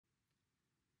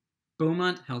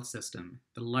Beaumont Health System,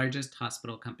 the largest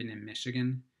hospital company in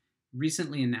Michigan,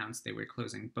 recently announced they were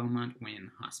closing Beaumont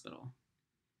Wayne Hospital.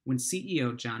 When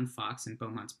CEO John Fox and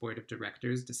Beaumont's board of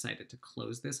directors decided to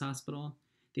close this hospital,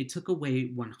 they took away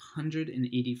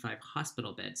 185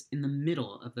 hospital beds in the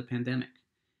middle of the pandemic.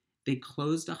 They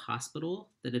closed a hospital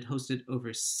that had hosted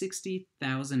over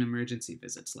 60,000 emergency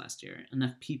visits last year,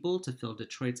 enough people to fill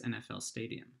Detroit's NFL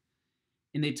stadium.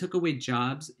 And they took away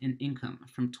jobs and income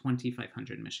from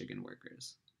 2,500 Michigan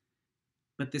workers.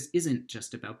 But this isn't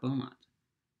just about Beaumont.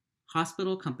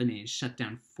 Hospital companies shut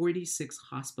down 46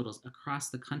 hospitals across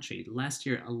the country last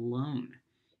year alone.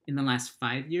 In the last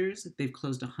 5 years, they've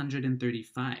closed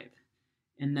 135.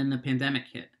 And then the pandemic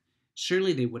hit.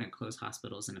 Surely they wouldn't close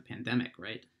hospitals in a pandemic,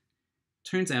 right?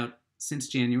 Turns out, since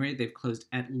January, they've closed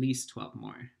at least 12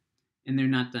 more. And they're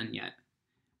not done yet.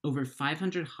 Over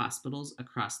 500 hospitals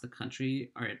across the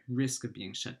country are at risk of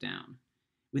being shut down.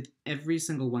 With every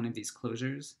single one of these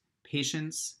closures,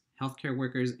 patients, healthcare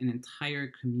workers, and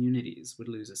entire communities would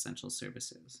lose essential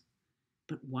services.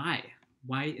 But why?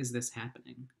 Why is this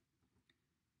happening?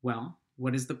 Well,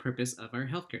 what is the purpose of our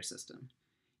healthcare system?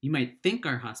 You might think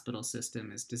our hospital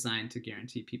system is designed to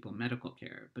guarantee people medical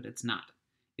care, but it's not.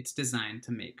 It's designed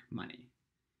to make money.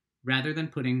 Rather than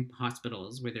putting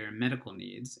hospitals where there are medical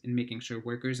needs and making sure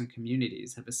workers and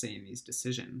communities have a say in these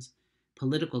decisions,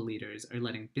 political leaders are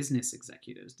letting business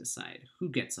executives decide who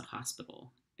gets a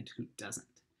hospital and who doesn't.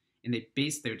 And they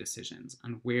base their decisions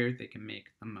on where they can make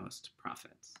the most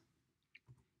profits.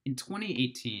 In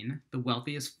 2018, the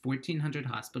wealthiest 1,400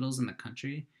 hospitals in the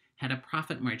country had a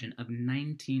profit margin of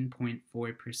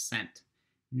 19.4%.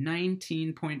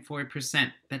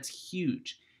 19.4%! That's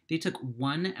huge. They took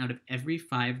 $1 out of every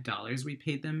 $5 we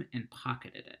paid them and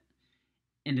pocketed it.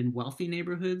 And in wealthy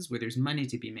neighborhoods where there's money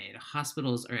to be made,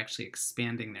 hospitals are actually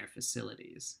expanding their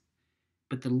facilities.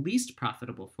 But the least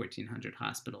profitable 1,400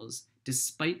 hospitals,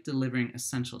 despite delivering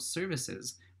essential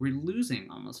services, were losing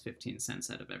almost 15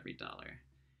 cents out of every dollar.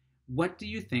 What do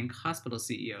you think hospital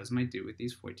CEOs might do with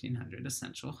these 1,400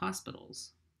 essential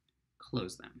hospitals?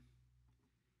 Close them.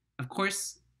 Of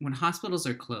course, when hospitals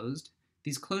are closed,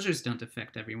 these closures don't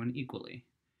affect everyone equally.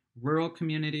 Rural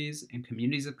communities and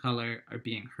communities of color are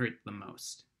being hurt the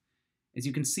most. As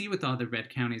you can see with all the red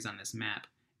counties on this map,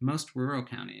 most rural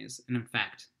counties, and in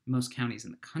fact, most counties in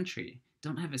the country,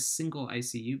 don't have a single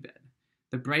ICU bed.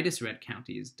 The brightest red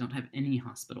counties don't have any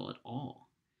hospital at all.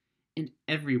 And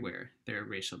everywhere there are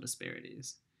racial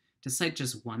disparities. To cite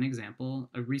just one example,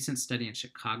 a recent study in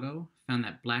Chicago found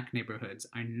that Black neighborhoods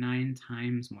are 9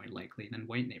 times more likely than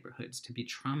white neighborhoods to be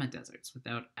trauma deserts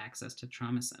without access to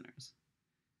trauma centers.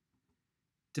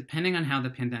 Depending on how the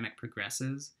pandemic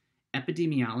progresses,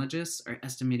 epidemiologists are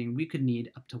estimating we could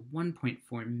need up to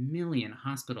 1.4 million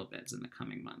hospital beds in the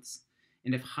coming months.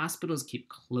 And if hospitals keep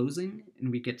closing and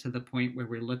we get to the point where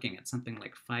we're looking at something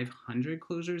like 500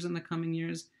 closures in the coming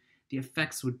years, the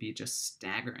effects would be just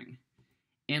staggering.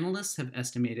 Analysts have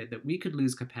estimated that we could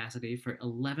lose capacity for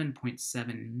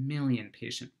 11.7 million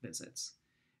patient visits.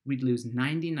 We'd lose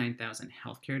 99,000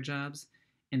 healthcare jobs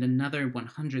and another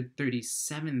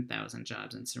 137,000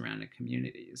 jobs in surrounding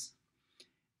communities.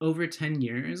 Over 10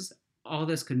 years, all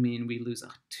this could mean we lose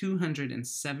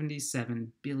 $277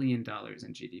 billion in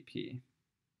GDP.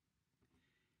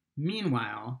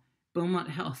 Meanwhile, Beaumont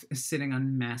Health is sitting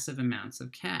on massive amounts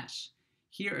of cash.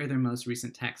 Here are their most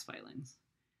recent tax filings.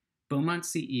 Beaumont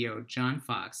CEO John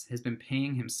Fox has been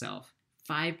paying himself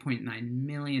 $5.9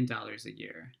 million a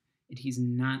year, and he's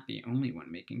not the only one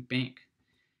making bank.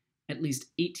 At least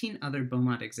 18 other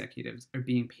Beaumont executives are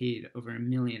being paid over $1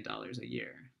 million a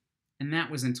year, and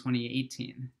that was in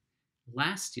 2018.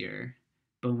 Last year,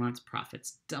 Beaumont's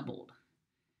profits doubled.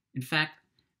 In fact,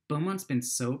 Beaumont's been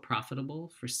so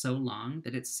profitable for so long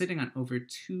that it's sitting on over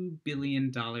 $2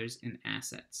 billion in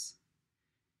assets.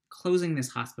 Closing this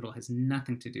hospital has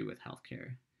nothing to do with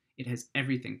healthcare. It has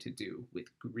everything to do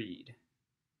with greed.